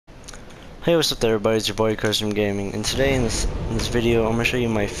Hey, what's up there, everybody? It's your boy Custom Gaming, and today in this video, I'm gonna show you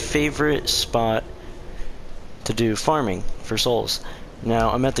my favorite spot to do farming for souls. Now,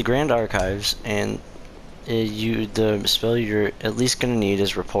 I'm at the Grand Archives, and the spell you're at least gonna need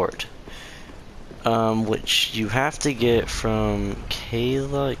is Report, which you have to get from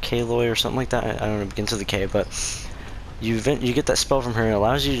Kaloy or something like that. I don't know, it begins with a K, but you get that spell from her, and it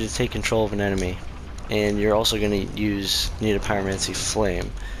allows you to take control of an enemy, and you're also gonna need a Pyromancy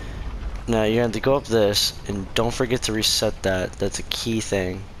Flame. Now you have to go up this, and don't forget to reset that. That's a key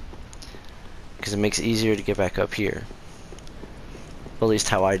thing, because it makes it easier to get back up here. At least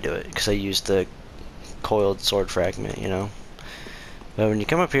how I do it, because I use the coiled sword fragment, you know. But when you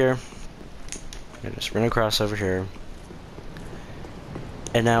come up here, you just run across over here.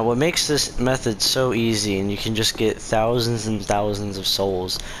 And now what makes this method so easy, and you can just get thousands and thousands of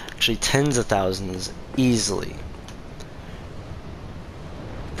souls, actually tens of thousands, easily.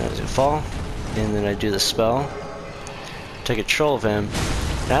 As I fall, and then I do the spell, take control of him,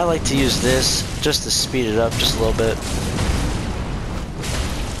 and I like to use this just to speed it up just a little bit.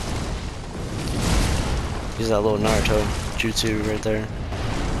 Use that little Naruto jutsu right there,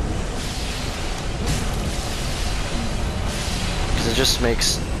 because it just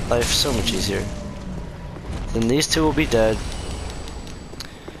makes life so much easier. Then these two will be dead,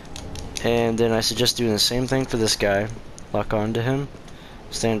 and then I suggest doing the same thing for this guy. Lock onto him.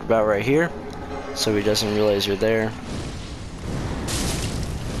 Stand about right here, so he doesn't realize you're there.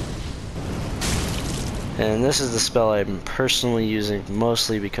 And this is the spell I'm personally using,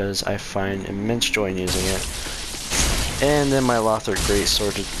 mostly because I find immense joy in using it. And then my Lothar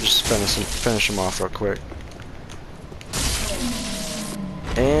Greatsword to just finish him off real quick.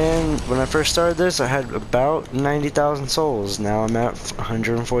 And when I first started this, I had about 90,000 souls. Now I'm at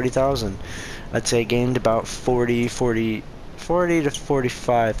 140,000. I'd say I gained about 40 to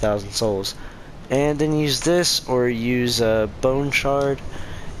 45,000 souls. And then use this, or use a bone shard.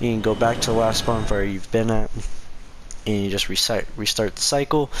 You can go back to the last bonfire you've been at, and you just restart the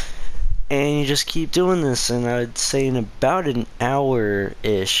cycle, and you just keep doing this. And I'd say in about an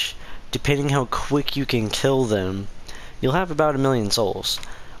hour-ish, depending how quick you can kill them, you'll have about 1,000,000 souls.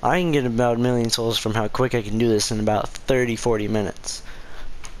 I can get about 1,000,000 souls from how quick I can do this in about 30-40 minutes.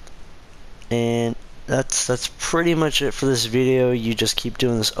 And that's pretty much it for this video. You just keep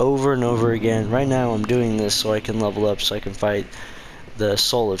doing this over and over again. Right now I'm doing this so I can level up, so I can fight the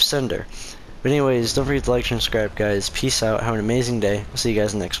Soul of Cinder. But anyways, don't forget to like and subscribe, guys. Peace out. Have an amazing day. I'll see you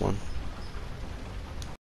guys in the next one.